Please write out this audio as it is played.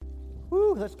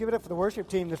Woo, let's give it up for the worship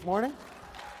team this morning.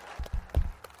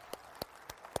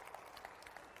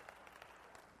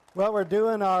 Well, we're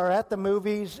doing our At the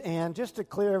Movies, and just to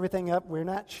clear everything up, we're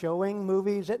not showing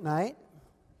movies at night.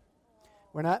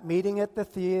 We're not meeting at the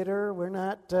theater. We're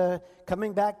not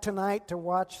coming back tonight to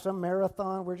watch some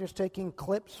marathon. We're just taking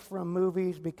clips from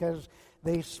movies because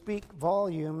they speak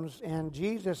volumes, and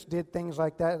Jesus did things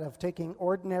like that, of taking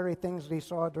ordinary things that he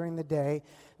saw during the day.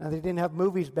 Now, they didn't have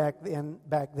movies back then,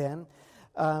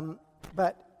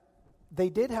 but they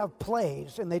did have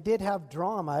plays, and they did have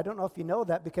drama. I don't know if you know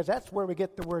that, because that's where we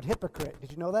get the word hypocrite.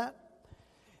 Did you know that?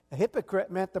 A hypocrite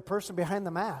meant the person behind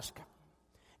the mask.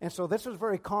 And so this was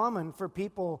very common for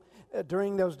people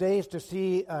during those days to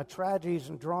see tragedies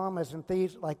and dramas and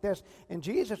things like this. And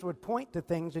Jesus would point to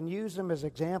things and use them as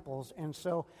examples. And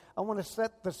so I want to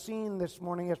set the scene this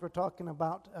morning as we're talking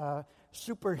about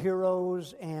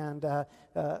superheroes, and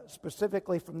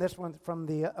specifically from this one, from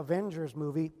the Avengers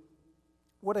movie.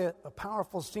 What a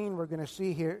powerful scene we're going to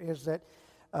see here is that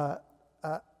a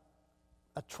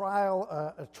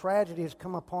tragedy has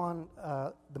come upon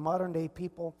the modern day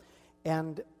people,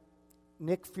 and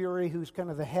Nick Fury, who's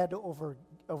kind of the head over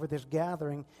this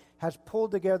gathering, has pulled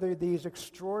together these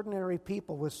extraordinary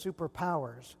people with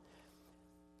superpowers.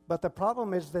 But the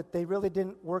problem is that they really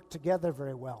didn't work together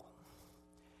very well.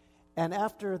 And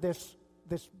after this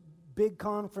big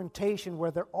confrontation where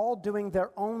they're all doing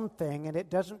their own thing, and it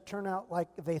doesn't turn out like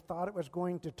they thought it was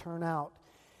going to turn out,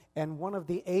 and one of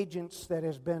the agents that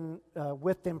has been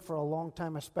with them for a long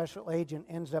time, a special agent,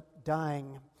 ends up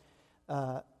dying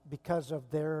because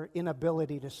of their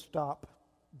inability to stop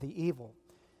the evil.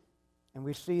 And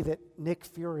we see that Nick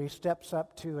Fury steps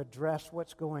up to address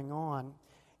what's going on,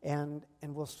 and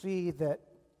we'll see that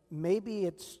maybe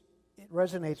it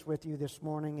resonates with you this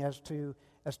morning as to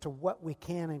what we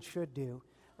can and should do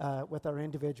with our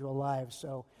individual lives.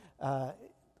 So go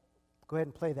ahead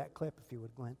and play that clip if you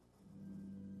would, Glenn.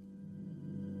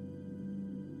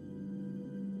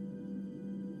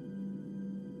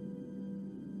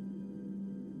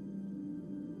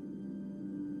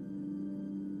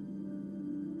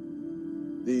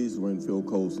 These were in Phil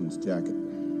Coulson's jacket.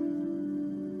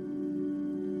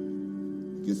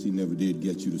 I guess he never did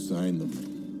get you to sign them.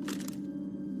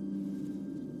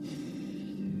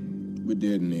 We're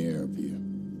dead in the air up here.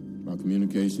 Our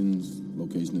communications,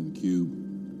 location of the cube,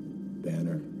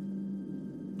 banner,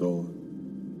 door.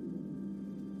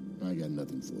 I got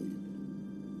nothing for you.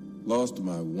 Lost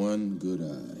my one good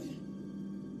eye.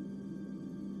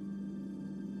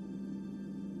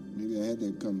 Maybe I had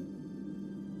that come.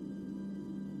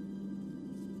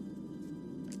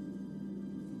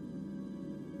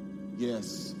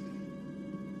 Yes,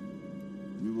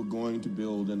 we were going to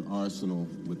build an arsenal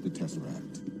with the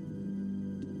Tesseract.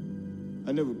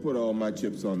 I never put all my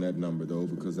chips on that number, though,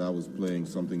 because I was playing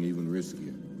something even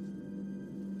riskier.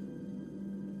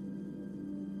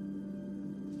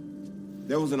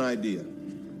 There was an idea.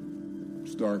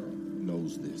 Stark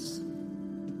knows this.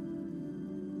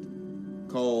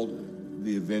 Called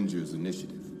the Avengers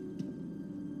Initiative.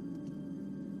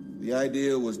 The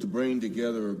idea was to bring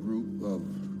together a group of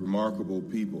remarkable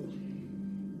people,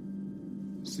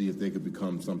 see if they could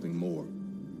become something more.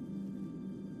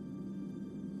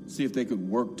 See if they could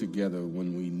work together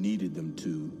when we needed them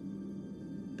to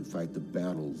fight the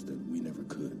battles that we never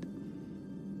could.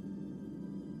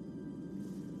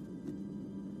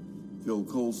 Phil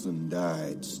Coulson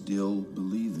died still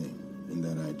believing in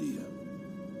that idea.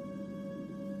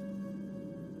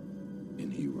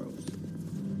 In heroes.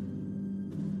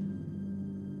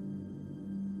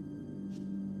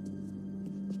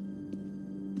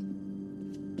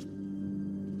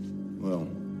 Well,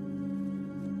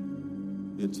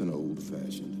 it's an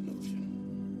old-fashioned notion.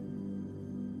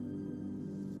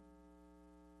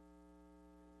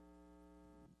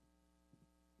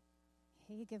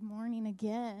 Hey, good morning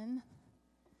again.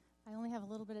 I only have a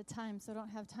little bit of time, so I don't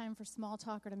have time for small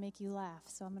talk or to make you laugh,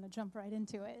 so I'm going to jump right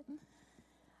into it.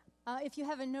 If you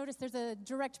haven't noticed, there's a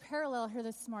direct parallel here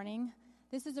this morning.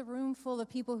 This is a room full of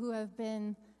people who have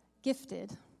been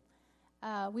gifted.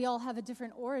 We all have a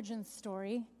different origin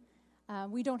story.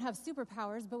 We don't have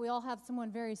superpowers, but we all have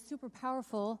someone very super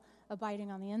powerful abiding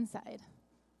on the inside.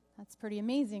 That's pretty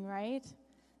amazing, right?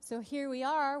 So here we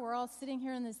are. We're all sitting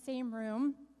here in the same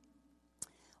room.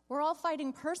 We're all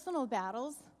fighting personal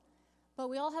battles, but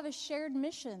we all have a shared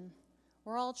mission.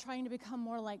 We're all trying to become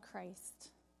more like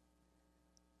Christ,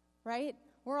 right?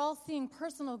 We're all seeing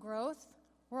personal growth.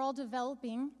 We're all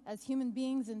developing as human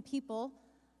beings and people,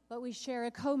 but we share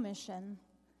a co-mission.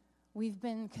 We've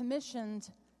been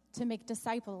commissioned to make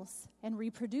disciples and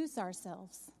reproduce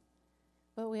ourselves,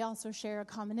 but we also share a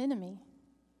common enemy.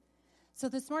 So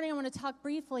this morning I want to talk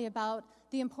briefly about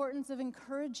the importance of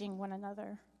encouraging one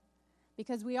another,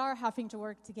 because we are having to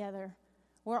work together.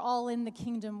 We're all in the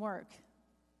kingdom work.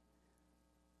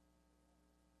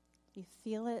 You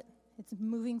feel it? It's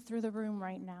moving through the room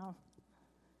right now.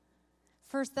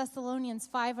 1 Thessalonians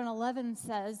 5:11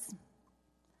 says,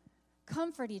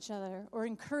 comfort each other or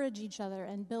encourage each other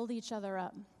and build each other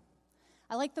up.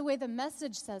 I like the way the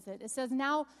Message says it. It says,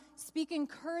 now speak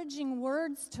encouraging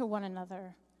words to one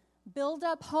another. Build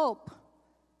up hope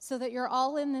so that you're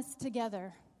all in this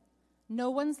together. No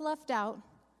one's left out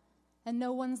and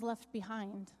no one's left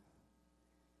behind.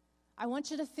 I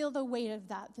want you to feel the weight of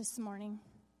that this morning.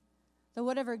 That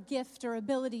whatever gift or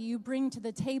ability you bring to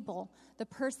the table, the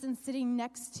person sitting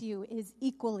next to you is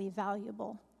equally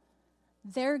valuable.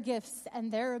 Their gifts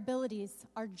and their abilities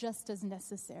are just as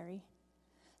necessary.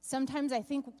 Sometimes I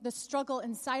think the struggle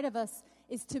inside of us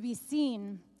is to be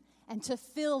seen and to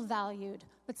feel valued.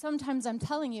 But sometimes I'm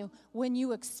telling you, when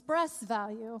you express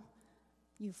value,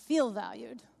 you feel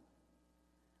valued.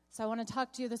 So I want to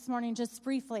talk to you this morning just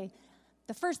briefly.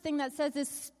 The first thing that says is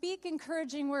speak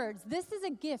encouraging words. This is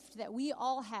a gift that we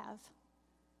all have.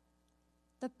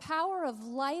 The power of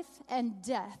life and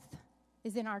death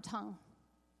is in our tongue.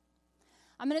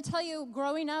 I'm going to tell you,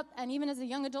 growing up and even as a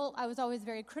young adult, I was always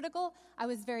very critical. I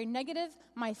was very negative.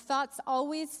 My thoughts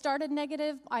always started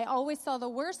negative. I always saw the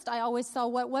worst. I always saw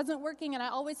what wasn't working, and I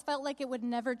always felt like it would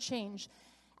never change.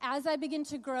 As I began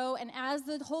to grow and as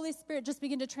the Holy Spirit just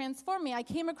began to transform me, I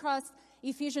came across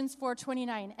Ephesians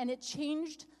 4:29, and it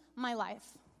changed my life.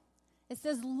 It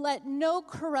says, let no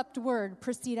corrupt word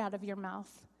proceed out of your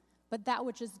mouth, but that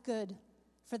which is good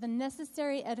for the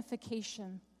necessary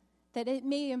edification, that it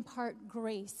may impart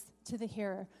grace to the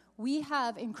hearer. We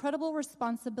have incredible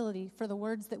responsibility for the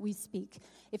words that we speak.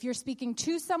 If you're speaking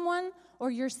to someone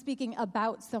or you're speaking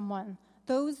about someone,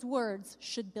 those words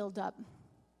should build up.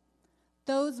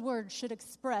 Those words should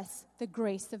express the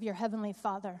grace of your Heavenly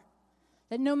Father.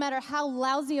 That no matter how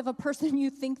lousy of a person you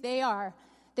think they are,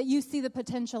 that you see the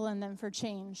potential in them for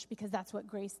change, because that's what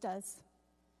grace does.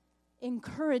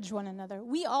 Encourage one another.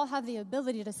 We all have the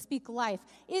ability to speak life.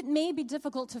 It may be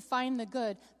difficult to find the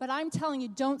good, but I'm telling you,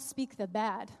 don't speak the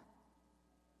bad.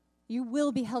 You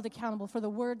will be held accountable for the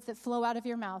words that flow out of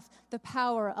your mouth. The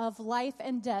power of life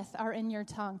and death are in your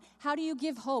tongue. How do you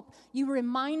give hope? You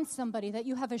remind somebody that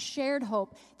you have a shared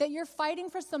hope, that you're fighting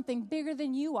for something bigger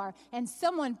than you are, and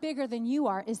someone bigger than you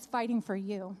are is fighting for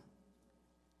you.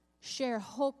 Share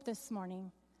hope this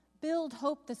morning. Build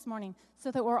hope this morning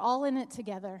so that we're all in it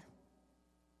together.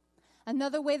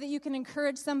 Another way that you can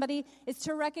encourage somebody is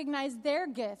to recognize their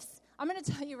gifts. I'm going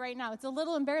to tell you right now, it's a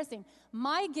little embarrassing.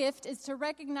 My gift is to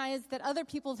recognize that other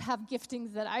people have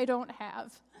giftings that I don't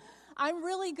have. I'm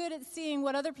really good at seeing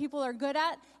what other people are good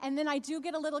at, and then I do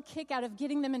get a little kick out of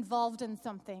getting them involved in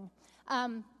something.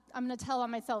 I'm going to tell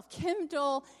on myself. Kim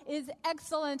Dole is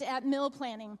excellent at meal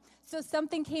planning. So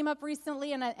something came up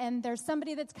recently, and there's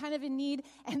somebody that's kind of in need,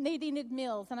 and they needed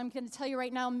meals. And I'm going to tell you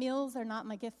right now, meals are not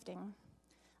my gifting.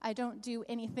 I don't do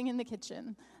anything in the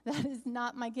kitchen. That is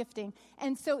not my gifting.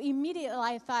 And so immediately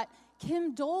I thought,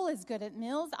 Kim Dole is good at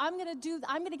meals. I'm going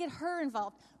to get her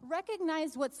involved.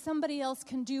 Recognize what somebody else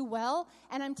can do well.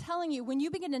 And I'm telling you, when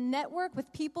you begin to network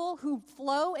with people who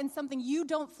flow in something you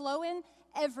don't flow in,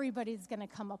 everybody's going to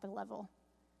come up a level.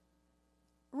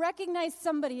 Recognize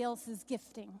somebody else's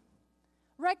gifting.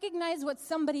 Recognize what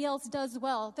somebody else does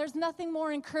well. There's nothing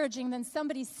more encouraging than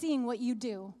somebody seeing what you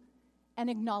do and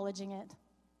acknowledging it.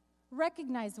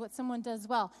 Recognize what someone does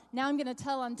well. Now I'm going to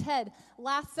tell on Ted.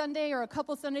 Last Sunday or a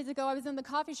couple Sundays ago, I was in the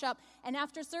coffee shop, and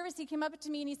after service, he came up to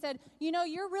me and he said, you know,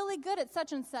 you're really good at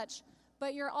such and such,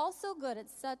 but you're also good at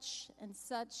such and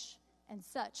such and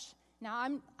such.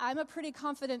 Now, I'm a pretty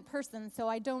confident person, so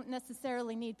I don't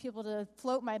necessarily need people to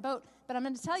float my boat, but I'm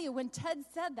going to tell you, when Ted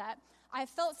said that, I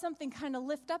felt something kind of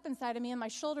lift up inside of me, and my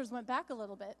shoulders went back a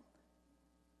little bit.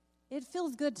 It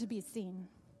feels good to be seen.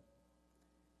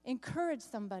 Encourage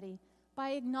somebody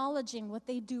by acknowledging what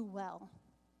they do well.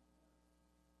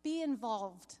 Be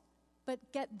involved, but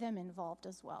get them involved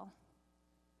as well.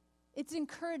 It's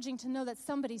encouraging to know that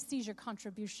somebody sees your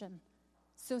contribution,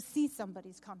 so see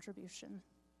somebody's contribution.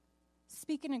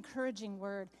 Speak an encouraging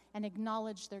word and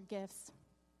acknowledge their gifts.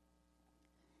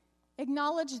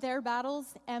 Acknowledge their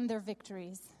battles and their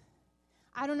victories.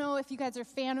 I don't know if you guys are a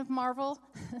fan of Marvel,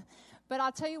 but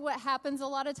I'll tell you what happens a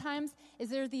lot of times is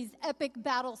there are these epic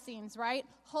battle scenes, right?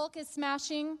 Hulk is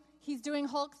smashing. He's doing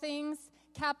Hulk things.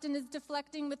 Captain is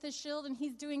deflecting with his shield and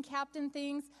he's doing captain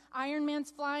things. Iron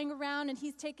Man's flying around and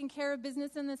he's taking care of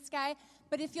business in the sky.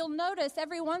 But if you'll notice,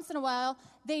 every once in a while,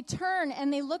 they turn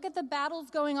and they look at the battles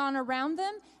going on around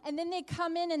them, and then they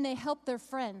come in and they help their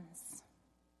friends.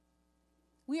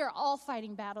 We are all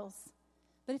fighting battles.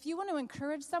 But if you want to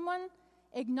encourage someone,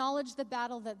 acknowledge the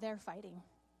battle that they're fighting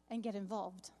and get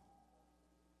involved.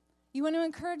 You want to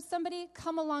encourage somebody?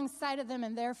 Come alongside of them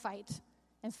in their fight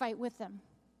and fight with them.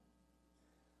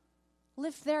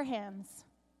 Lift their hands.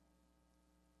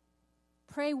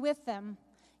 Pray with them.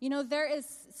 You know, there is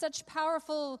such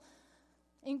powerful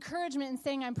encouragement in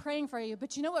saying, I'm praying for you.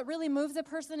 But you know what really moves a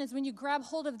person is when you grab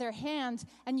hold of their hand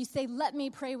and you say, let me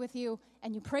pray with you,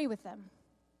 and you pray with them.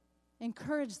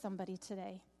 Encourage somebody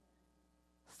today.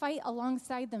 Fight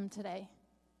alongside them today.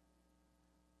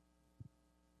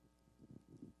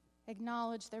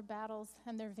 Acknowledge their battles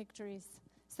and their victories.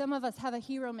 Some of us have a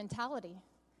hero mentality,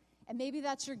 and maybe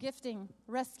that's your gifting,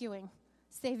 rescuing,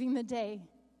 saving the day.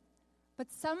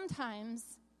 But sometimes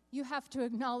you have to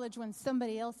acknowledge when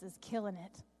somebody else is killing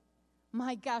it.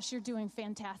 My gosh, you're doing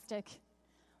fantastic.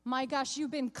 My gosh,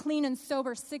 you've been clean and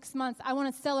sober 6 months. I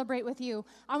want to celebrate with you.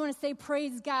 I want to say,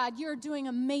 praise God, you're doing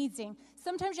amazing.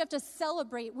 Sometimes you have to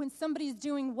celebrate when somebody's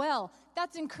doing well.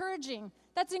 That's encouraging.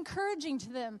 That's encouraging to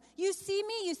them. You see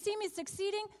me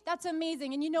succeeding? That's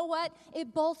amazing. And you know what?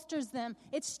 It bolsters them.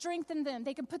 It strengthens them.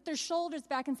 They can put their shoulders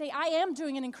back and say, I am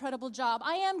doing an incredible job.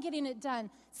 I am getting it done.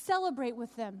 Celebrate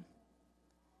with them.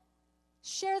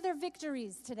 Share their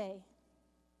victories today.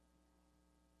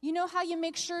 You know how you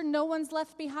make sure no one's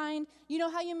left behind? You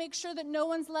know how you make sure that no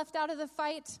one's left out of the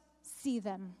fight? See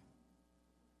them.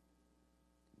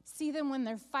 See them when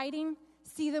they're fighting.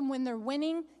 See them when they're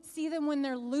winning. See them when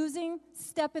they're losing.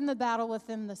 Step in the battle with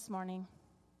them this morning.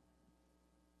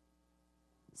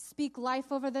 Speak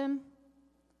life over them.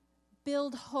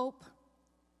 Build hope.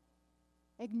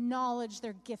 Acknowledge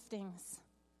their giftings.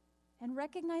 And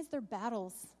recognize their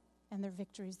battles and their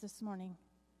victories this morning.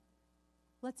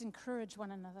 Let's encourage one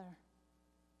another.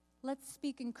 Let's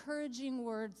speak encouraging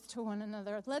words to one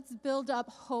another. Let's build up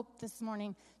hope this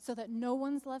morning so that no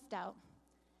one's left out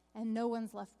and no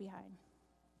one's left behind.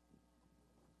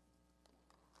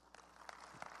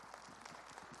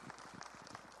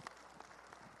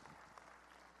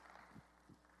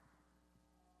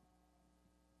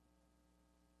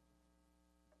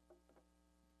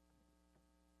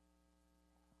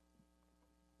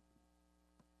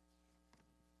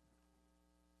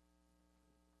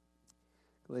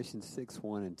 Galatians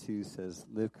 6:1-2 says,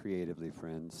 live creatively,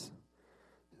 friends.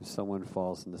 If someone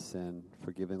falls into sin,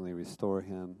 forgivingly restore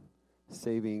him,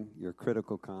 saving your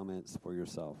critical comments for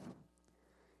yourself.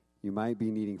 You might be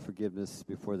needing forgiveness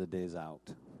before the day's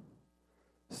out.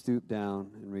 Stoop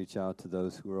down and reach out to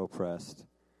those who are oppressed,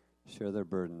 share their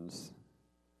burdens,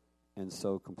 and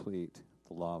so complete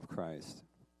the law of Christ.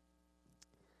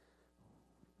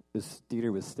 As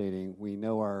Dieter was stating, we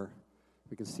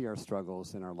can see our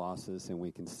struggles and our losses, and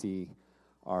we can see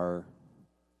our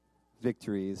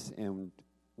victories, and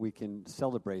we can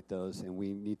celebrate those, and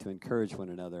we need to encourage one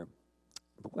another.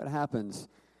 But what happens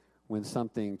when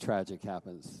something tragic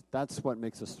happens? That's what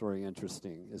makes a story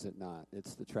interesting, is it not?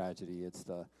 It's the tragedy, it's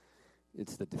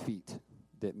the defeat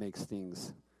that makes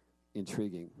things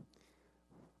intriguing.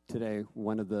 Today,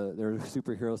 there are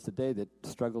superheroes today that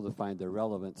struggle to find their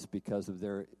relevance because of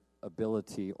their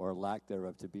ability or lack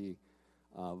thereof to be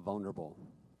vulnerable.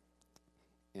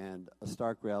 And a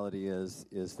stark reality is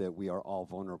that we are all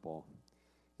vulnerable.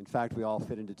 In fact, we all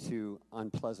fit into two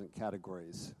unpleasant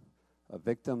categories, a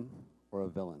victim or a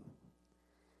villain.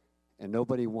 And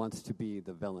nobody wants to be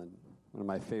the villain. One of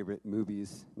my favorite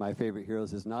movies, my favorite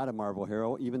heroes is not a Marvel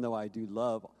hero, even though I do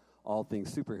love all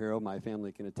things superhero. My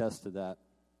family can attest to that.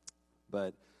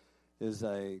 But there's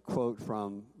a quote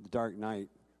from the Dark Knight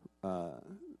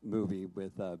movie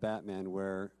with Batman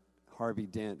where Harvey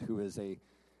Dent, who is an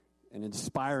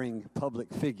inspiring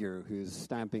public figure who's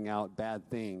stamping out bad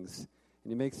things,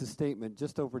 and he makes a statement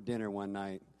just over dinner one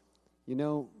night. You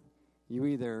know, you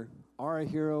either are a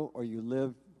hero or you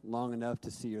live long enough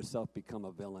to see yourself become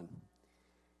a villain.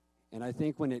 And I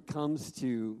think when it comes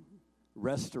to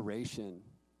restoration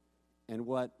and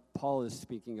what Paul is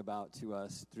speaking about to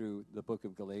us through the book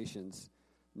of Galatians,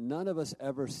 none of us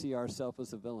ever see ourselves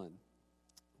as a villain.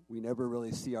 We never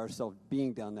really see ourselves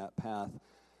being down that path.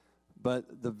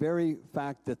 But the very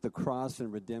fact that the cross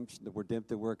and redemption, the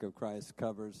redemptive work of Christ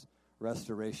covers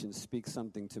restoration speaks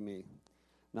something to me.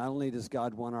 Not only does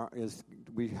God want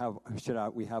we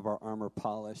have our armor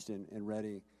polished and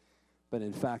ready, but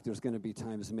in fact there's going to be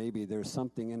times maybe there's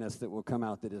something in us that will come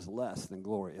out that is less than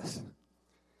glorious.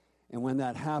 And when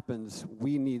that happens,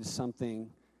 we need something,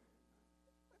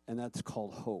 and that's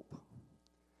called hope.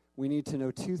 We need to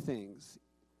know two things.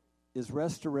 Is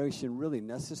restoration really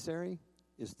necessary?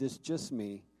 Is this just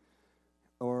me?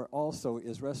 Or also,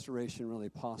 is restoration really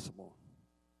possible?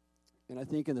 And I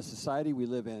think in the society we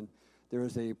live in, there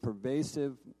is a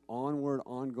pervasive, onward,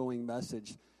 ongoing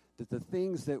message that the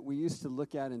things that we used to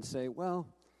look at and say, well,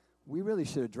 we really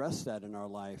should address that in our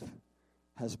life,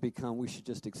 has become, we should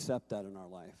just accept that in our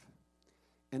life.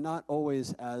 And not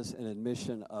always as an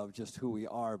admission of just who we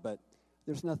are, but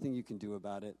there's nothing you can do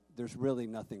about it. There's really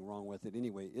nothing wrong with it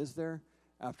anyway, is there?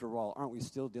 After all, aren't we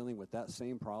still dealing with that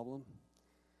same problem?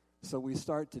 So we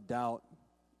start to doubt,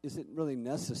 is it really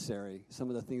necessary, some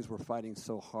of the things we're fighting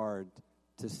so hard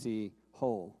to see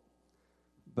whole?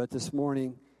 But this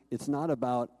morning, it's not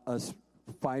about us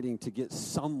fighting to get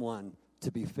someone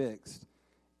to be fixed.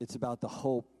 It's about the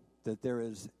hope that there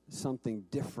is something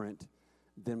different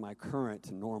than my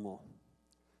current normal.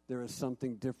 There is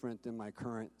something different than my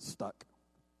current stuck.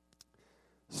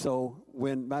 So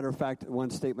matter of fact, one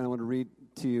statement I want to read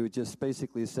to you just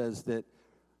basically says that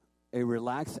a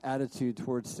relaxed attitude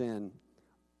towards sin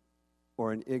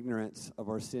or an ignorance of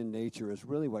our sin nature is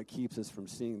really what keeps us from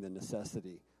seeing the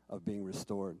necessity of being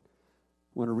restored.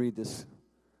 I want to read this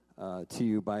to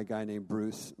you by a guy named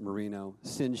Bruce Marino.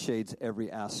 Sin shades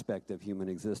every aspect of human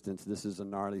existence. This is a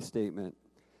gnarly statement.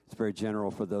 It's very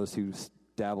general for those who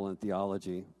dabble in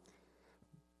theology.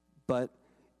 But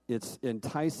it's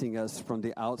enticing us from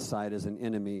the outside as an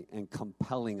enemy and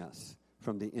compelling us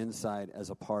from the inside as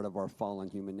a part of our fallen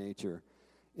human nature.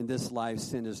 In this life,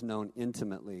 sin is known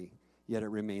intimately, yet it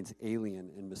remains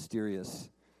alien and mysterious.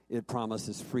 It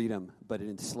promises freedom, but it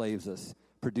enslaves us,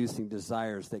 producing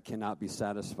desires that cannot be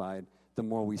satisfied. The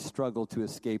more we struggle to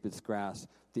escape its grasp,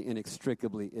 the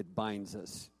inextricably it binds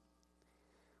us.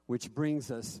 Which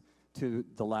brings us to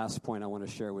the last point I want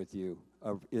to share with you,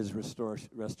 is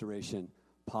restoration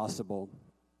possible?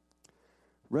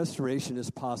 Restoration is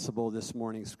possible this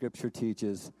morning, Scripture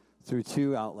teaches, through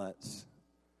two outlets.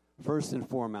 First and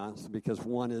foremost, because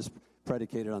one is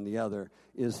predicated on the other,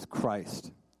 is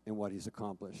Christ and what he's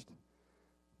accomplished.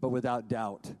 But without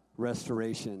doubt,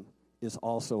 restoration is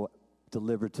also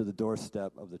delivered to the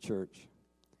doorstep of the church.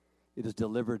 It is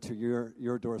delivered to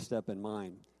your doorstep and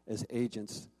mine as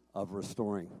agents of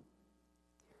restoring.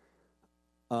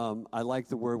 I like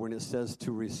the word when it says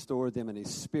to restore them in a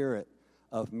spirit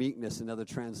of meekness. Another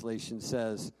translation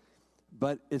says,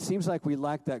 but it seems like we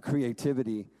lack that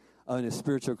creativity, and a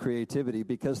spiritual creativity,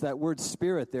 because that word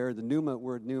spirit there, the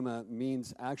word pneuma,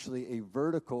 means actually a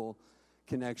vertical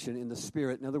connection in the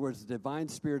spirit. In other words, the divine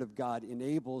spirit of God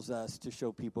enables us to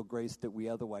show people grace that we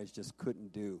otherwise just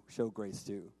couldn't show grace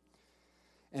to.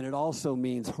 And it also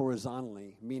means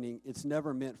horizontally, meaning it's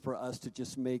never meant for us to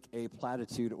just make a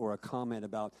platitude or a comment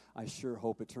about, I sure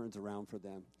hope it turns around for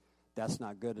them. That's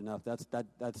not good enough.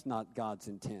 That's not God's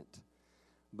intent.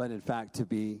 But in fact, to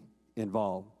be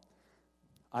involved.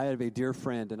 I have a dear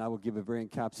friend, and I will give a very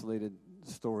encapsulated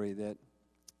story, that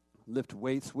lifted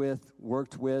weights with,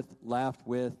 worked with, laughed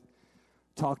with,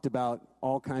 talked about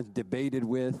all kinds, debated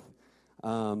with,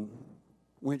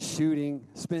 went shooting,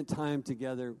 spent time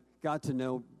together, got to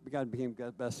know, became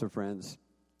best of friends,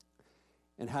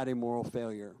 and had a moral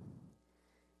failure.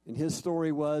 And his story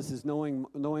is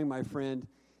knowing my friend,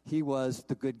 he was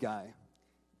the good guy.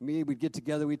 We'd get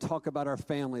together, we'd talk about our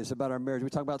families, about our marriage.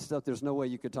 We'd talk about stuff there's no way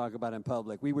you could talk about in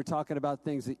public. We were talking about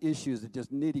things, the issues, the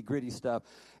just nitty-gritty stuff.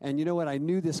 And you know what? I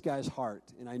knew this guy's heart,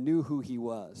 and I knew who he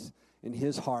was. And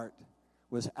his heart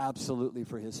was absolutely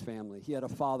for his family. He had a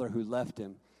father who left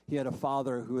him. He had a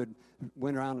father who had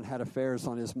went around and had affairs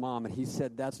on his mom, and he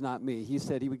said, that's not me. He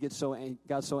said he would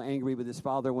got so angry with his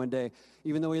father one day,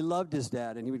 even though he loved his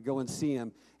dad, and he would go and see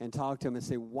him and talk to him and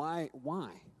say, why?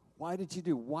 Why did you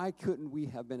do? Why couldn't we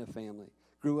have been a family?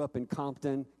 Grew up in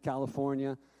Compton,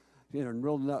 California, in a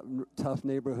real tough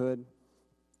neighborhood.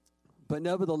 But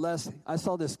nevertheless, I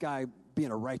saw this guy being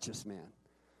a righteous man.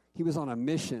 He was on a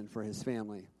mission for his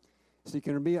family. So you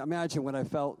can imagine what I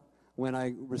felt when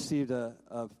I received a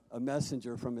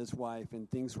messenger from his wife and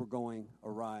things were going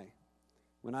awry.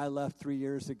 When I left 3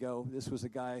 years ago, this was a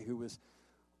guy who was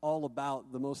all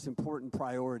about the most important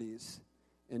priorities,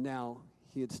 and now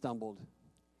he had stumbled.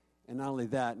 And not only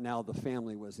that, now the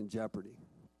family was in jeopardy.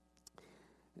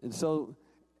 And so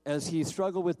as he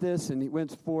struggled with this and he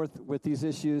went forth with these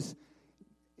issues,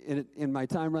 in my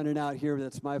time running out here,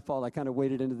 that's my fault. I kind of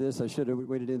waded into this. I should have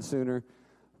waded in sooner.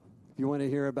 If you want to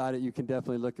hear about it, you can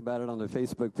definitely look about it on the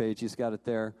Facebook page. He's got it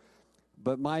there.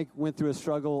 But Mike went through a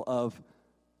struggle of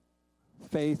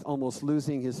faith, almost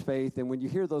losing his faith. And when you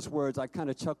hear those words, I kind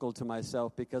of chuckle to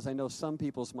myself because I know some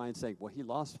people's minds say, well, he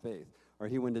lost faith or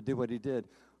he wouldn't do what he did.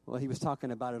 Well, he was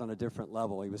talking about it on a different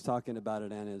level. He was talking about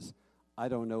it as, I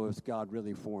don't know if God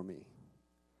really for me.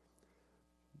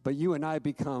 But you and I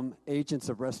become agents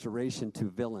of restoration to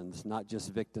villains, not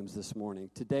just victims this morning.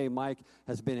 Today, Mike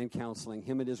has been in counseling.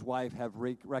 Him and his wife have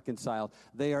reconciled.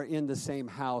 They are in the same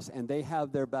house, and they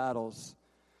have their battles.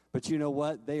 But you know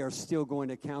what? They are still going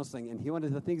to counseling. And one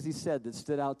of the things he said that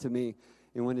stood out to me,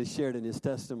 and when he shared in his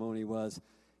testimony was,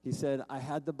 he said, I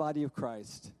had the body of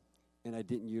Christ, and I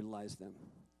didn't utilize them.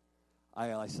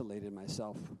 I isolated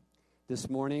myself. This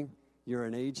morning, you're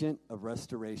an agent of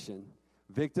restoration.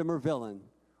 Victim or villain,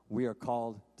 we are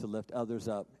called to lift others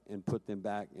up and put them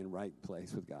back in right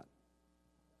place with God.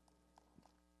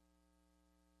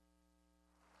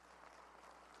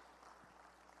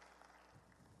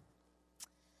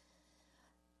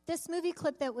 This movie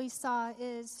clip that we saw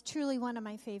is truly one of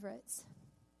my favorites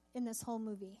in this whole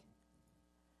movie.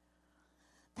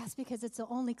 That's because it's the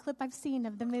only clip I've seen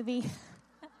of the movie.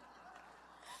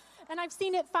 And I've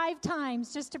seen it 5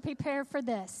 times just to prepare for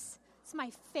this. It's my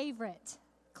favorite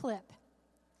clip.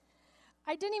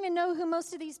 I didn't even know who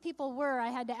most of these people were. I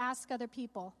had to ask other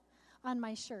people on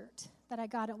my shirt that I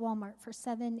got at Walmart for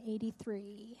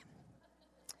 $7.83.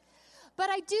 But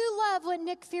I do love what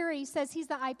Nick Fury says. He's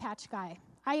the eye patch guy.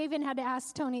 I even had to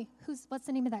ask Tony, what's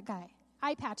the name of that guy?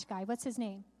 Eye patch guy, what's his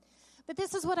name? But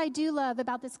this is what I do love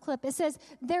about this clip. It says,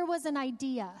 there was an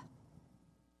idea.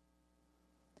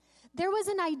 There was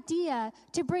an idea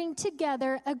to bring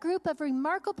together a group of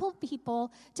remarkable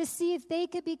people to see if they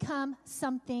could become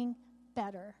something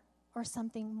better or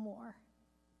something more.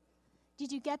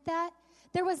 Did you get that?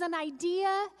 There was an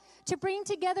idea to bring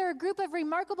together a group of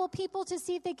remarkable people to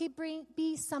see if they could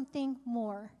be something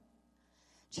more.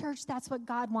 Church, that's what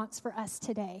God wants for us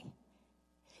today.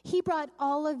 He brought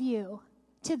all of you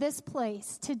to this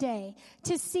place today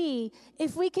to see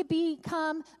if we could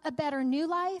become a better new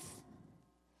life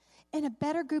and a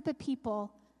better group of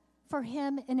people for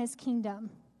him and his kingdom.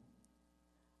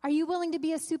 Are you willing to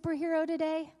be a superhero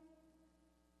today?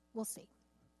 We'll see.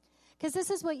 Because this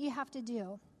is what you have to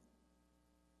do.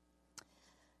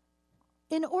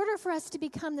 In order for us to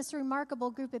become this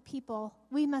remarkable group of people,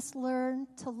 we must learn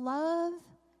to love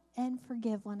and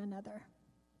forgive one another.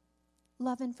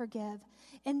 Love and forgive.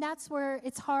 And that's where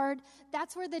it's hard.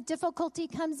 That's where the difficulty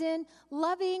comes in.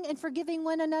 Loving and forgiving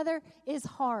one another is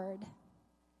hard.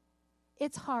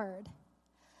 It's hard.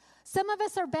 Some of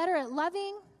us are better at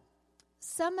loving.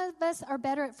 Some of us are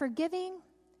better at forgiving.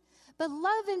 But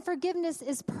love and forgiveness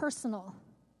is personal.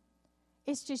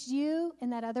 It's just you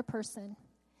and that other person.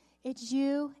 It's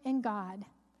you and God.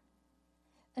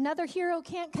 Another hero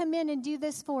can't come in and do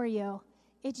this for you.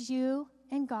 It's you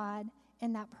and God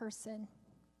and that person.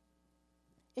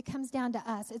 It comes down to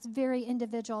us. It's very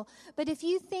individual. But if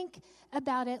you think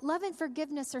about it, love and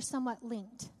forgiveness are somewhat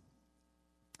linked.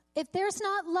 If there's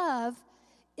not love,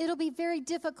 it'll be very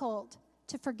difficult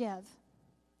to forgive.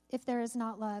 If there is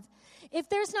not love. If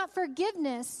there's not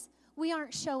forgiveness, we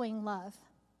aren't showing love.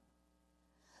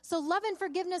 So love and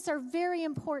forgiveness are very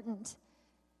important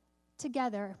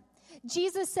together.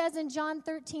 Jesus says in John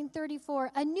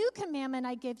 13:34, a new commandment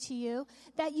I give to you,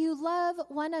 that you love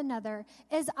one another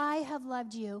as I have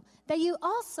loved you, that you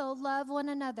also love one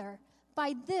another.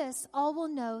 By this, all will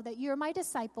know that you're my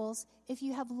disciples if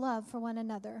you have love for one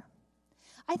another.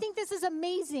 I think this is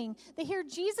amazing that here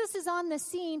Jesus is on the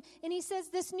scene and he says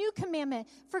this new commandment,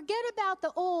 forget about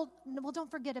the old, well, don't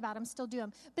forget about them, still do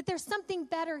them, but there's something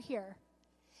better here.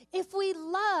 If we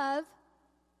love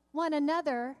one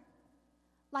another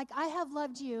like I have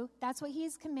loved you, that's what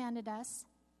he's commanded us,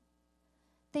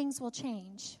 things will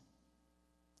change.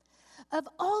 Of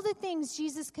all the things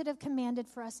Jesus could have commanded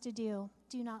for us to do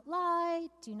not lie,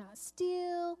 do not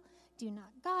steal, do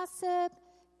not gossip,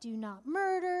 do not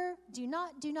murder, do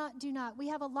not. We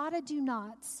have a lot of do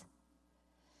nots.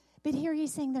 But here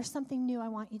he's saying there's something new I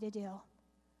want you to do.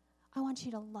 I want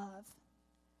you to love.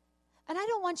 And I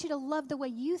don't want you to love the way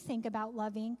you think about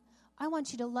loving. I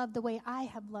want you to love the way I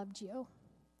have loved you.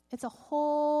 It's a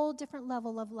whole different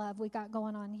level of love we got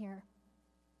going on here.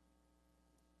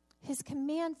 His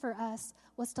command for us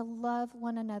was to love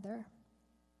one another.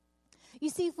 You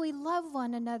see, if we love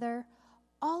one another,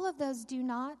 all of those do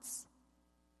nots,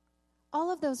 all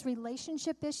of those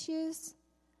relationship issues,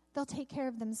 they'll take care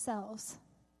of themselves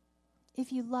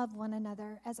if you love one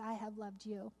another as I have loved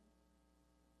you.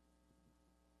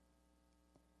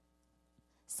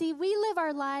 See, we live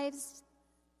our lives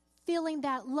feeling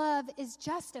that love is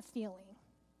just a feeling.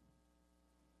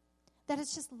 That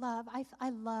it's just love. I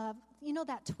love, you know,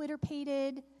 that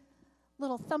Twitter-pated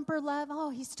little thumper love. Oh,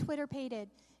 he's Twitter-pated.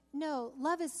 No,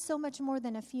 love is so much more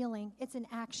than a feeling. It's an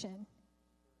action.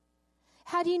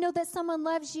 How do you know that someone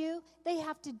loves you? They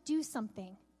have to do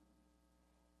something.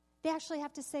 They actually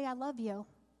have to say, I love you.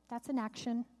 That's an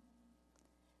action.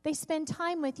 They spend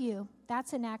time with you.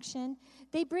 That's an action.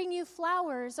 They bring you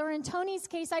flowers, or in Tony's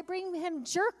case, I bring him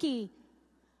jerky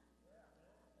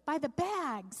by the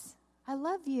bags. I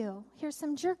love you. Here's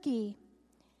some jerky.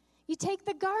 You take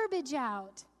the garbage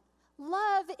out.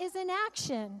 Love is an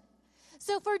action.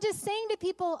 So if we're just saying to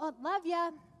people, oh,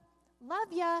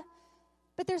 love ya,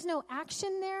 but there's no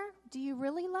action there, do you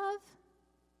really love?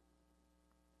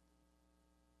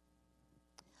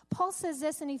 Paul says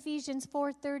this in Ephesians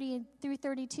 4:30 through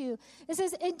 32. It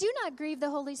says, and do not grieve the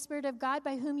Holy Spirit of God,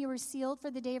 by whom you were sealed for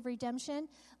the day of redemption.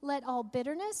 Let all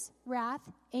bitterness, wrath,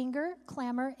 anger,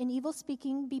 clamor, and evil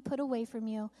speaking be put away from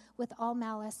you with all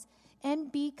malice.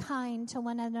 And be kind to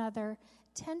one another,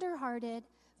 tender-hearted,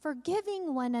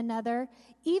 forgiving one another,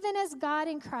 even as God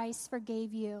in Christ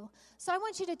forgave you. So I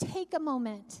want you to take a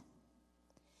moment.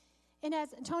 And as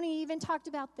Tony even talked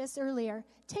about this earlier,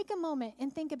 take a moment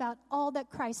and think about all that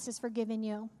Christ has forgiven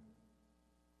you.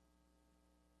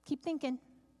 Keep thinking.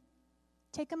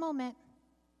 Take a moment.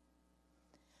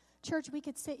 Church, we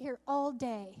could sit here all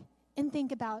day and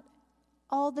think about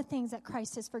all the things that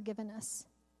Christ has forgiven us.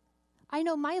 I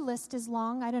know my list is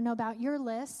long. I don't know about your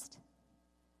list.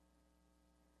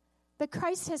 But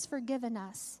Christ has forgiven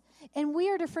us. And we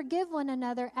are to forgive one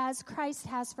another as Christ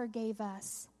has forgave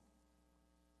us.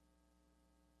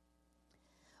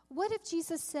 What if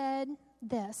Jesus said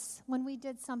this when we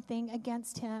did something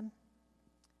against him?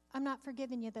 I'm not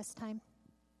forgiving you this time.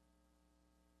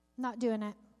 I'm not doing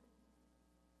it.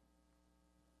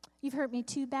 You've hurt me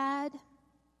too bad.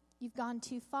 You've gone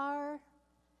too far.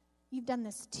 You've done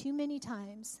this too many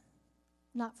times.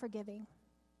 Not forgiving.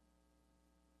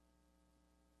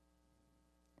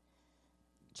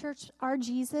 Church, our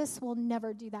Jesus will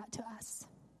never do that to us.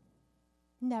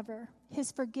 Never.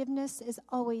 His forgiveness is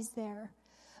always there.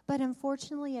 But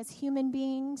unfortunately, as human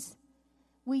beings,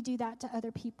 we do that to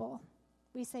other people.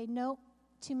 We say, nope,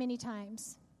 too many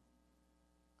times.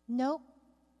 Nope,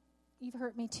 you've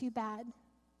hurt me too bad.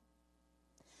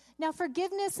 Now,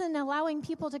 forgiveness and allowing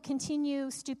people to continue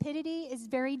stupidity is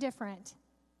very different.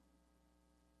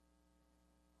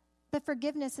 But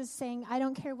forgiveness is saying, I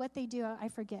don't care what they do, I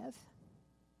forgive.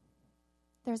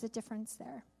 There's a difference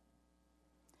there.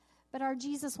 But our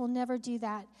Jesus will never do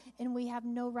that, and we have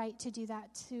no right to do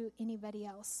that to anybody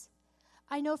else.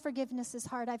 I know forgiveness is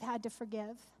hard. I've had to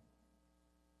forgive.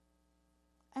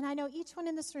 And I know each one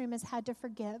in this room has had to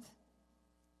forgive.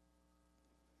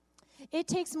 It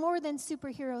takes more than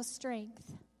superhero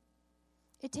strength.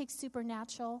 It takes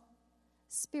supernatural,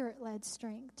 spirit-led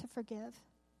strength to forgive.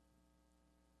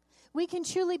 We can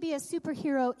truly be a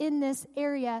superhero in this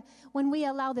area when we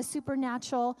allow the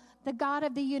supernatural, the God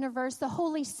of the universe, the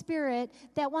Holy Spirit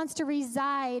that wants to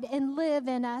reside and live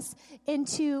in us and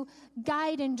to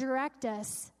guide and direct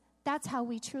us. That's how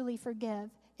we truly forgive,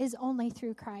 is only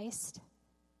through Christ.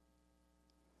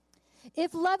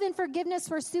 If love and forgiveness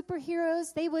were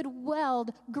superheroes, they would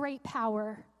wield great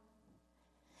power.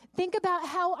 Think about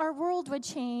how our world would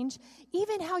change,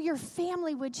 even how your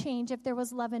family would change if there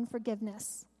was love and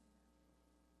forgiveness.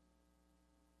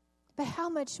 But how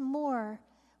much more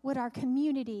would our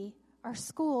community, our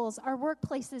schools, our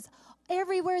workplaces,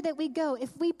 everywhere that we go,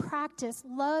 if we practice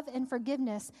love and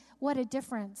forgiveness, what a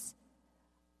difference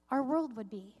our world would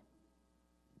be.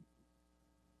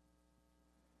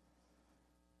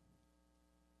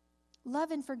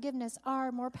 Love and forgiveness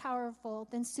are more powerful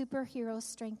than superhero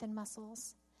strength and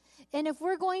muscles. And if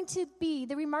we're going to be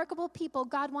the remarkable people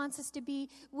God wants us to be,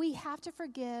 we have to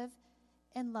forgive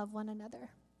and love one another.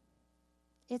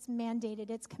 It's mandated.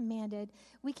 It's commanded.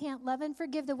 We can't love and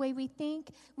forgive the way we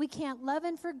think. We can't love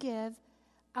and forgive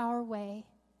our way.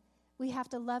 We have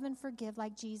to love and forgive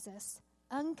like Jesus,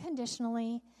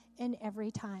 unconditionally and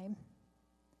every time.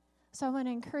 So I want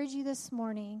to encourage you this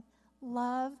morning,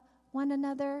 love one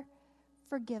another,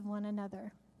 forgive one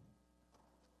another.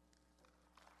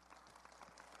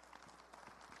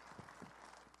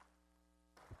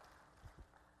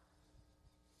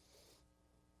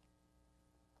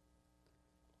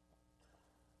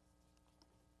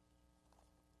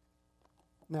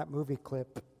 That movie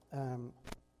clip,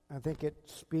 I think it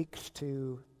speaks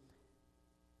to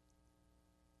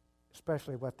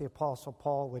especially what the Apostle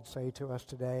Paul would say to us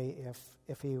today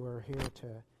if he were here to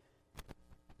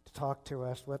talk to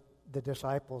us, what the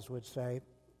disciples would say.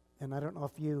 And I don't know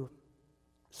if you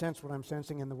sense what I'm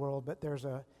sensing in the world, but there's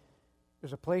a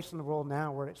place in the world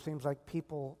now where it seems like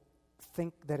people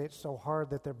think that it's so hard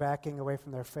that they're backing away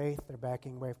from their faith, they're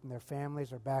backing away from their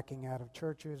families, they're backing out of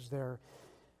churches,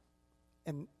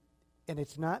 and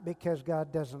it's not because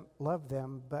God doesn't love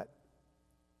them, but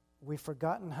we've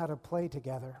forgotten how to play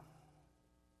together.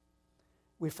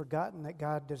 We've forgotten that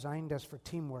God designed us for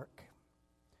teamwork.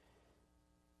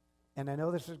 And I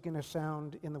know this is going to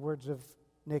sound, in the words of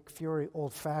Nick Fury,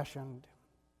 old-fashioned,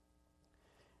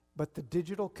 but the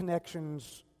digital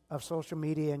connections of social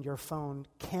media and your phone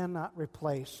cannot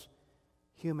replace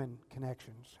human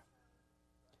connections.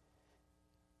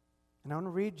 And I want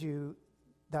to read you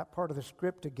that part of the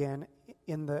script again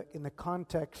in the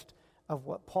context of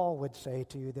what Paul would say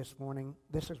to you this morning.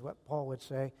 This is what Paul would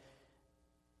say.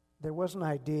 There was an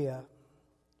idea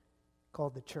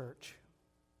called the church.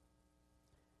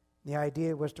 The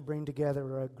idea was to bring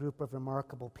together a group of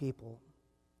remarkable people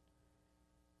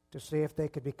to see if they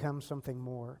could become something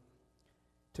more,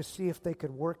 to see if they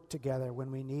could work together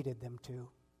when we needed them to.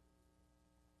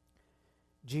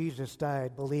 Jesus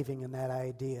died believing in that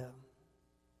idea.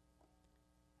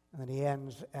 And then he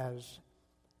ends as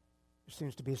there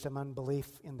seems to be some unbelief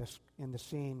in the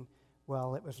scene.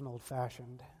 Well, it was an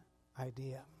old-fashioned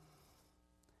idea.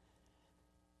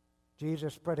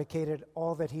 Jesus predicated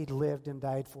all that he'd lived and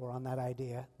died for on that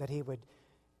idea, that he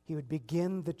would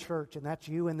begin the church, and that's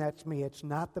you and that's me. It's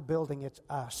not the building, it's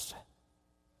us.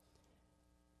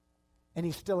 And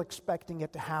he's still expecting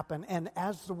it to happen. And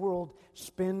as the world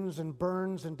spins and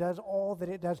burns and does all that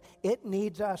it does, it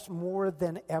needs us more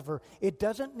than ever. It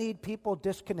doesn't need people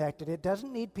disconnected. It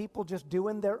doesn't need people just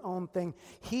doing their own thing.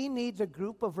 He needs a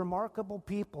group of remarkable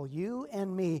people, you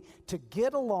and me, to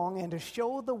get along and to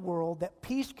show the world that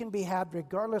peace can be had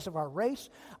regardless of our race,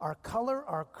 our color,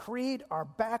 our creed, our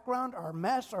background, our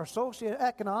mess, our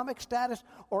socioeconomic status,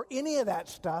 or any of that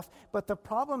stuff. But the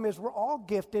problem is we're all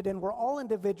gifted and we're all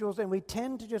individuals, and we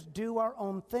tend to just do our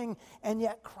own thing, and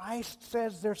yet Christ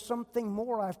says there's something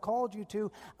more I've called you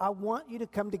to. I want you to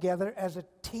come together as a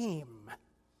team.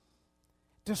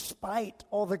 Despite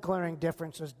all the glaring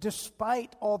differences,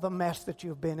 despite all the mess that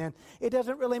you've been in, it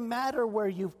doesn't really matter where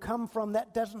you've come from.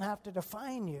 That doesn't have to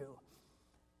define you.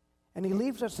 And he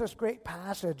leaves us this great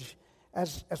passage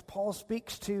as Paul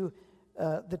speaks to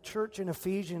the church in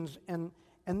Ephesians, and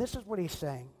this is what he's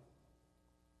saying.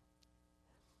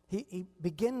 He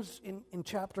begins in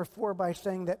chapter 4 by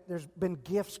saying that there's been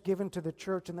gifts given to the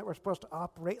church and that we're supposed to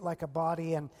operate like a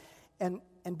body. And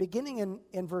beginning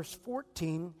in verse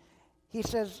 14, he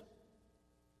says,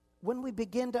 when we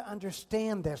begin to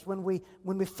understand this, when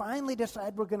we finally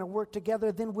decide we're going to work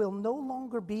together, then we'll no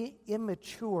longer be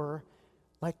immature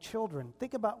like children.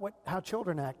 Think about how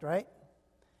children act, right?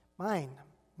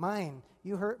 Mine,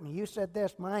 you hurt me, you said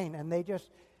this, mine, and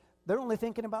they're only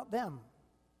thinking about them.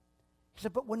 He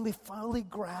said, but when we finally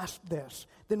grasp this,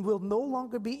 then we'll no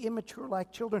longer be immature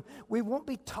like children. We won't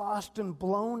be tossed and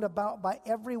blown about by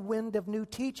every wind of new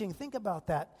teaching. Think about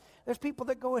that. There's people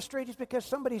that go astray just because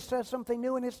somebody says something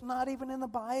new and it's not even in the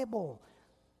Bible.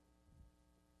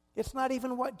 It's not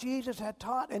even what Jesus had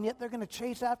taught, and yet they're going to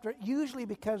chase after it, usually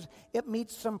because it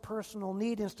meets some personal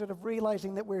need instead of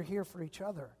realizing that we're here for each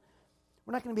other.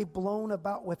 We're not going to be blown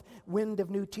about with wind of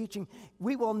new teaching.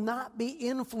 We will not be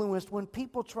influenced when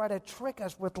people try to trick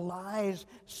us with lies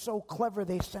so clever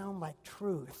they sound like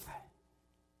truth.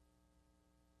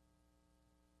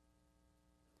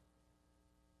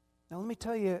 Now let me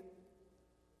tell you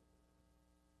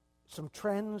some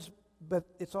trends, but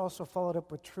it's also followed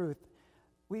up with truth.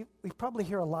 We probably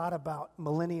hear a lot about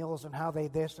millennials and how they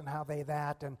this and how they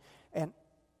that, and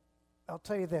I'll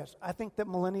tell you this. I think that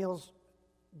millennials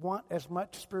want as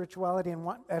much spirituality and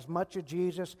want as much of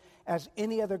Jesus as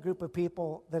any other group of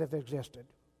people that have existed.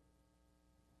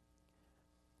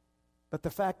 But the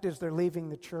fact is they're leaving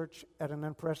the church at an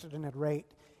unprecedented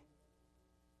rate.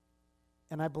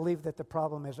 And I believe that the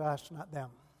problem is us, not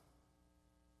them.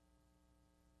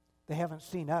 They haven't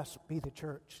seen us be the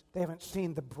church. They haven't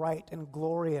seen the bright and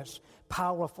glorious,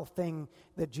 powerful thing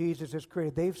that Jesus has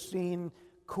created. They've seen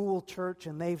cool church,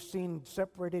 and they've seen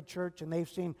separated church, and they've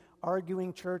seen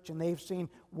arguing church, and they've seen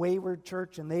wayward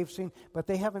church, and but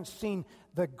they haven't seen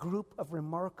the group of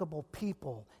remarkable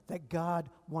people that God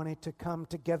wanted to come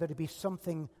together to be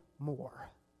something more.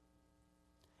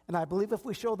 And I believe if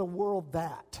we show the world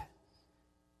that,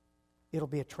 it'll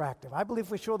be attractive. I believe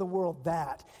if we show the world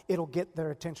that, it'll get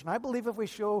their attention. I believe if we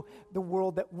show the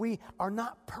world that we are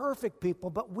not perfect people,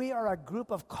 but we are a group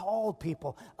of called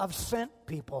people, of sent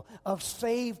people, of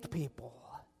saved people.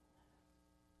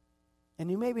 And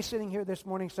you may be sitting here this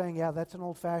morning saying, yeah, that's an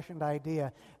old-fashioned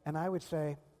idea. And I would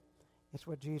say, it's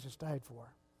what Jesus died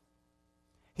for.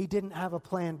 He didn't have a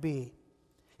plan B.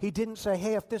 He didn't say,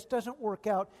 hey, if this doesn't work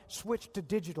out, switch to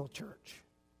digital church,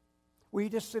 where you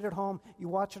just sit at home, you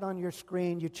watch it on your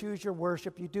screen, you choose your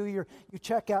worship, you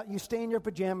check out, you stay in your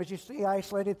pajamas, you stay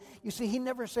isolated. You see, he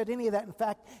never said any of that. In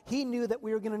fact, he knew that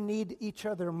we were going to need each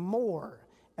other more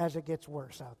as it gets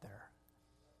worse out there,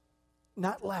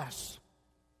 not less.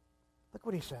 Look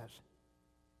what he says.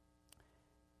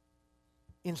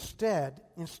 Instead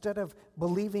of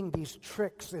believing these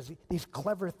tricks, these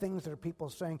clever things that are people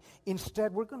saying,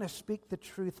 instead we're going to speak the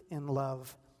truth in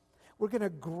love. We're going to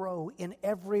grow in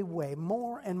every way,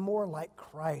 more and more like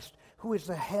Christ, who is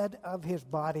the head of his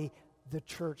body, the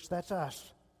church. That's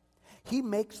us. He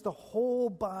makes the whole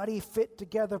body fit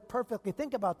together perfectly.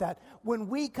 Think about that. When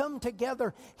we come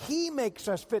together, he makes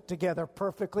us fit together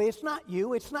perfectly. It's not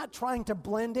you. It's not trying to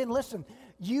blend in. Listen,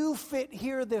 you fit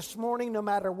here this morning no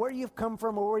matter where you've come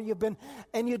from or where you've been,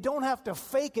 and you don't have to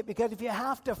fake it, because if you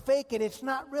have to fake it, it's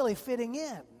not really fitting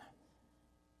in.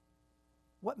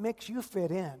 What makes you fit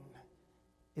in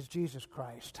is Jesus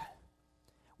Christ.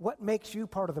 What makes you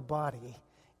part of the body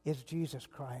is Jesus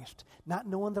Christ. Not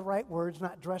knowing the right words,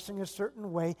 not dressing a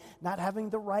certain way, not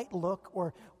having the right look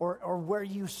or where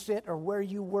you sit or where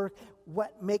you work.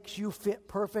 What makes you fit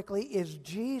perfectly is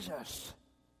Jesus.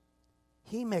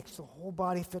 He makes the whole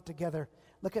body fit together.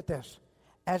 Look at this.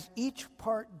 As each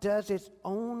part does its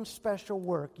own special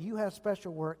work, you have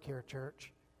special work here,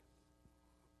 church.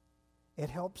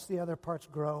 It helps the other parts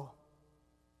grow.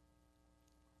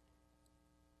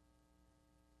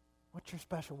 What's your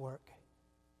special work?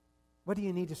 What do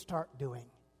you need to start doing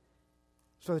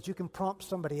so that you can prompt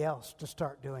somebody else to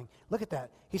start doing? Look at that.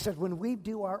 He said, when we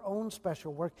do our own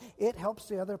special work, it helps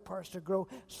the other parts to grow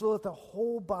so that the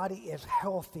whole body is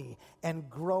healthy and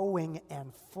growing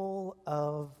and full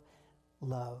of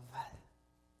love.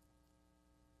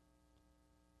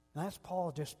 Now, that's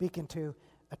Paul just speaking to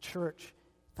a church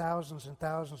thousands and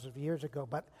thousands of years ago,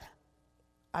 but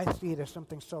I see it as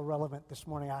something so relevant this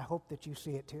morning. I hope that you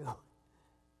see it too.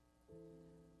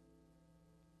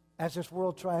 As this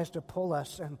world tries to pull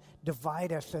us and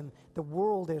divide us, and the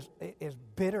world is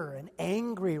bitter and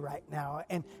angry right now,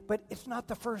 but it's not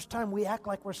the first time. We act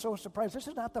like we're so surprised. This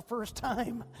is not the first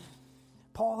time.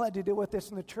 Paul had to deal with this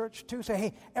in the church too. Say,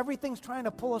 hey, everything's trying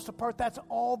to pull us apart. That's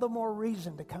all the more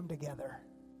reason to come together.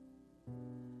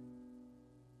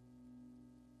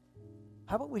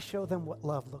 How about we show them what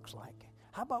love looks like?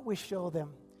 How about we show them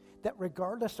that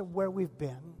regardless of where we've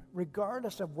been,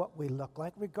 regardless of what we look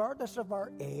like, regardless of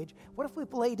our age, what if we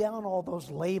lay down all those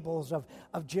labels of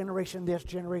generation this,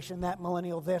 generation that,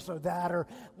 millennial this or that, or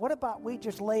what about we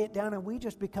just lay it down and we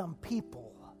just become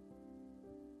people?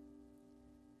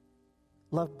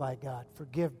 Loved by God,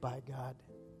 forgiven by God.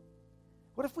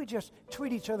 What if we just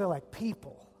treat each other like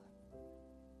people?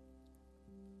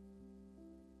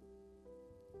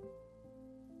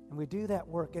 And we do that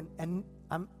work, and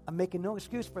I'm making no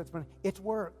excuse for it, but it's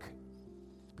work.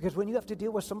 Because when you have to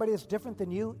deal with somebody that's different than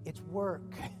you, it's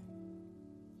work.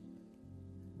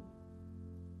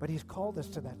 But he's called us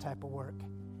to that type of work.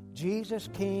 Jesus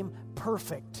came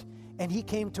perfect, and he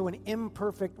came to an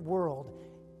imperfect world.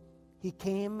 He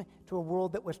came to a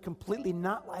world that was completely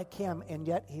not like him, and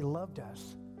yet he loved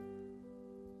us.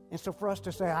 And so for us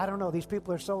to say, I don't know, these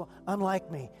people are so unlike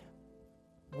me,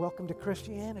 welcome to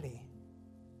Christianity.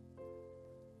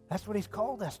 That's what he's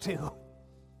called us to.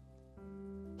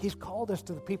 He's called us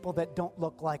to the people that don't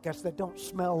look like us, that don't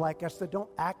smell like us, that don't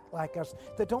act like us,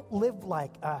 that don't live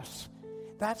like us.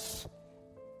 That's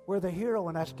where the hero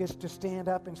in us gets to stand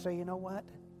up and say, you know what?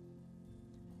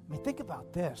 I mean, think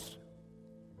about this.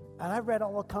 And I read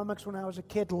all the comics when I was a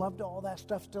kid, loved all that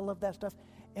stuff, still love that stuff.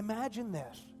 Imagine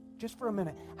this, just for a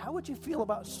minute. How would you feel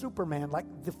about Superman, like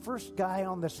the first guy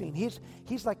on the scene?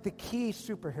 He's like the key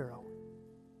superhero.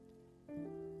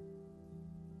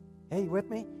 Hey, you with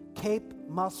me? Cape,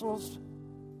 muscles.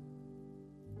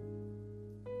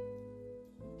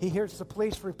 He hears the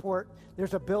police report.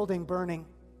 There's a building burning.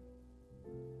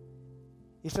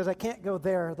 He says, I can't go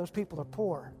there. Those people are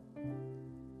poor.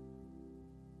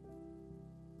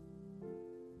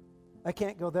 I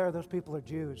can't go there. Those people are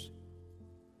Jews.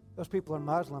 Those people are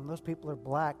Muslim. Those people are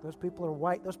black. Those people are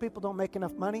white. Those people don't make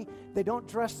enough money. They don't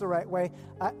dress the right way.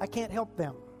 I can't help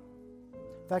them.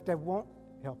 In fact, I won't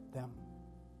help them.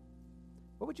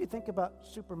 What would you think about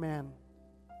Superman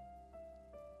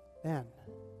then?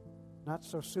 Not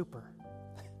so super.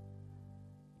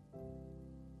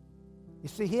 You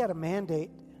see, he had a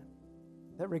mandate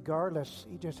that regardless,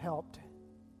 he just helped.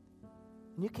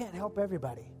 And you can't help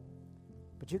everybody,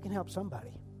 but you can help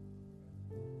somebody.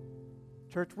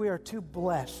 Church, we are too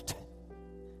blessed.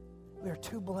 We are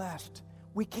too blessed.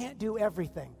 We can't do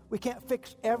everything. We can't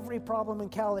fix every problem in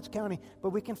Cowlitz County, but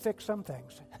we can fix some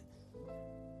things.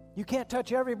 You can't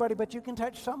touch everybody, but you can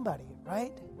touch somebody,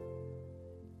 right?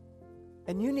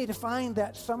 And you need to find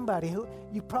that somebody who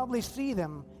you probably see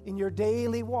them in your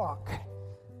daily walk.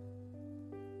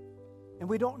 And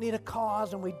we don't need a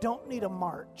cause, and we don't need a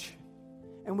march,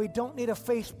 and we don't need a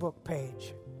Facebook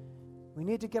page. We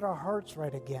need to get our hearts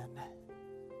right again.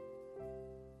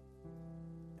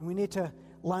 And we need to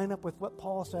line up with what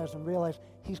Paul says and realize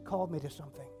he's called me to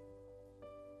something.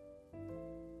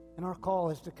 And our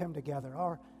call is to come together.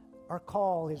 Our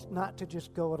call is not to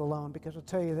just go it alone, because I'll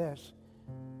tell you this,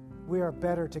 we are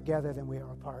better together than we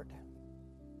are apart.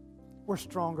 We're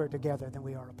stronger together than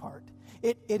we are apart.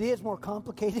 It is more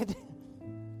complicated,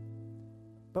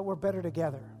 but we're better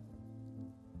together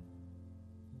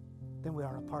than we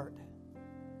are apart.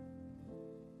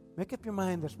 Make up your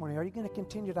mind this morning. Are you going to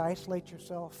continue to isolate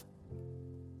yourself?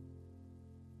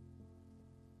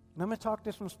 And I'm going to talk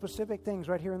to some specific things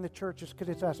right here in the church just because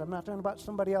it's us. I'm not talking about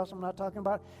somebody else. I'm not talking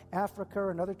about Africa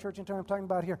or another church in town. I'm talking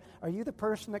about here. Are you the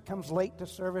person that comes late to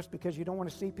service because you don't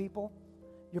want to see people?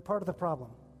 You're part of the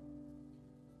problem.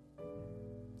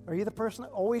 Are you the person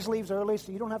that always leaves early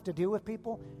so you don't have to deal with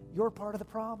people? You're part of the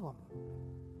problem.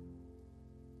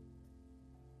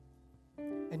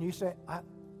 And you say, I've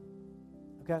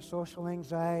got social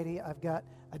anxiety. I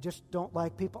just don't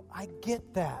like people. I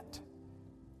get that.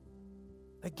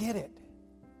 I get it.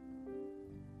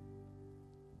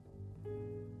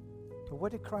 But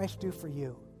what did Christ do for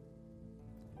you?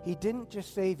 He didn't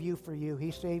just save you for you. He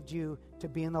saved you to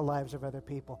be in the lives of other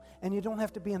people. And you don't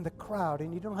have to be in the crowd,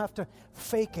 and you don't have to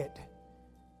fake it.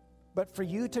 But for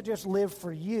you to just live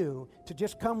for you, to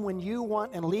just come when you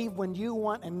want and leave when you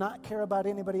want and not care about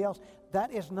anybody else,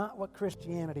 that is not what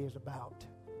Christianity is about.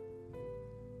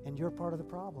 And you're part of the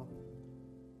problem.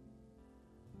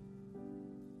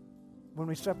 When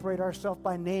we separate ourselves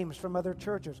by names from other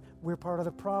churches, we're part of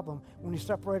the problem. When we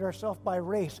separate ourselves by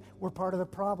race, we're part of the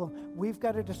problem. We've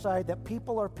got to decide that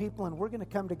people are people, and we're going to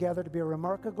come together to be a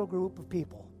remarkable group of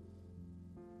people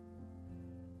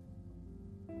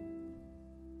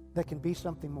that can be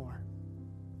something more.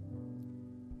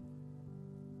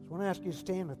 So I want to ask you to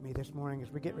stand with me this morning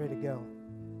as we get ready to go.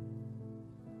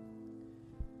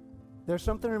 There's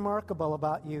something remarkable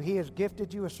about you. He has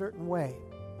gifted you a certain way.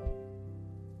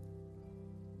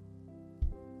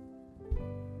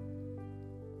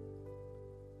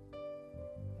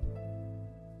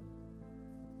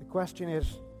 Question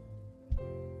is,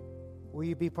 will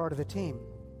you be part of the team?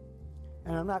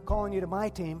 And I'm not calling you to my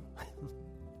team.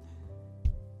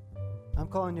 I'm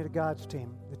calling you to God's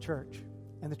team, the church.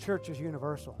 And the church is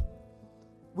universal.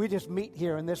 We just meet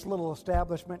here in this little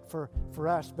establishment for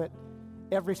us, but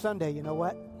every Sunday, you know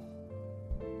what?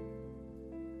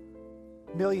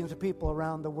 Millions of people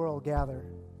around the world gather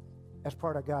as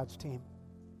part of God's team.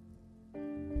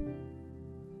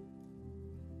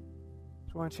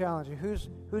 So I want to challenge you. Who's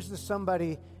the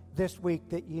somebody this week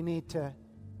that you need to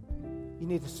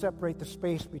separate the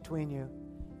space between you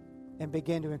and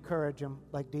begin to encourage them,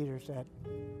 like Dieter said?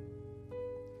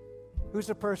 Who's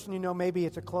the person you know, maybe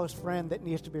it's a close friend that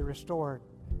needs to be restored,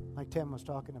 like Tim was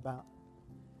talking about?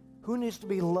 Who needs to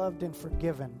be loved and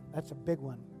forgiven? That's a big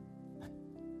one.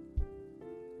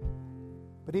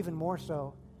 But even more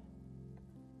so,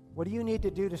 what do you need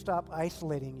to do to stop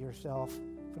isolating yourself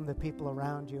from the people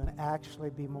around you and actually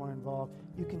be more involved?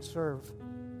 You can serve.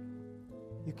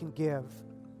 You can give.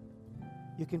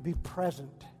 You can be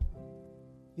present.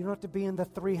 You don't have to be in the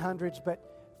 300s,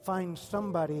 but find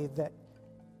somebody that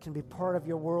can be part of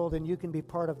your world and you can be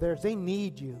part of theirs. They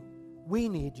need you. We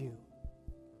need you.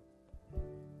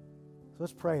 So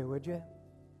let's pray, would you?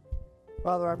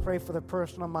 Father, I pray for the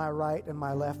person on my right and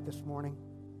my left this morning.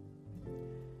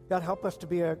 God, help us to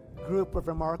be a group of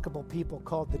remarkable people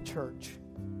called the church.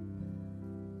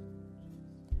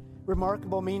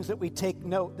 Remarkable means that we take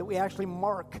note, that we actually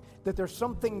mark that there's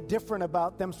something different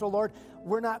about them. So, Lord,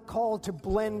 we're not called to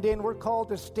blend in. We're called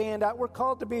to stand out. We're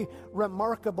called to be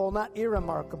remarkable, not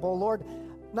irremarkable. Lord,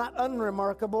 not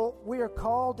unremarkable. We are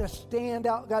called to stand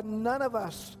out. God, none of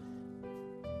us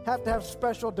have to have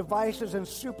special devices and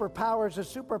superpowers. The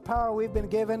superpower we've been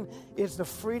given is the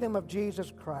freedom of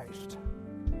Jesus Christ.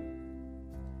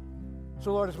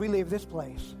 So, Lord, as we leave this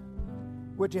place,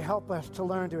 would you help us to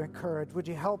learn to encourage? Would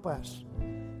you help us,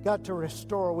 God, to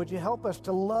restore? Would you help us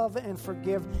to love and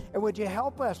forgive? And would you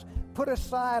help us put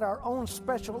aside our own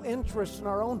special interests and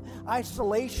our own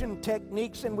isolation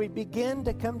techniques, and we begin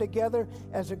to come together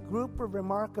as a group of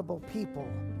remarkable people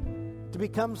to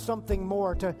become something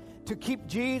more, to keep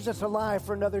Jesus alive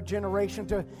for another generation,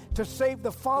 to save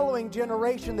the following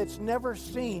generation that's never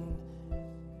seen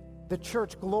the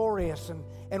church glorious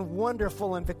and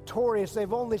wonderful and victorious.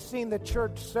 They've only seen the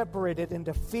church separated and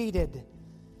defeated.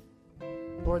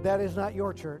 Lord, that is not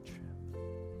your church.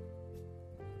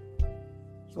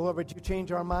 So, Lord, would you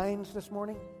change our minds this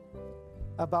morning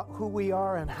about who we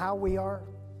are and how we are?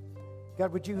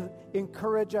 God, would you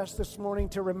encourage us this morning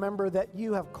to remember that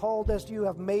you have called us, you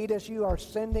have made us, you are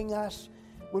sending us.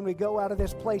 When we go out of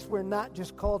this place, we're not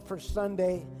just called for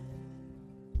Sunday,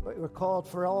 but we're called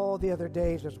for all the other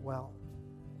days as well.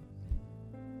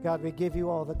 God, we give you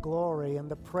all the glory and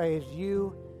the praise.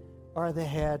 You are the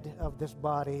head of this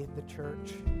body, the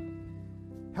church.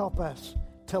 Help us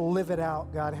to live it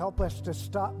out, God. Help us to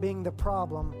stop being the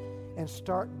problem and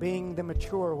start being the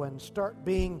mature ones. Start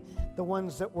being the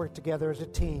ones that work together as a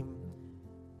team.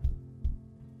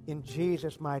 In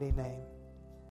Jesus' mighty name.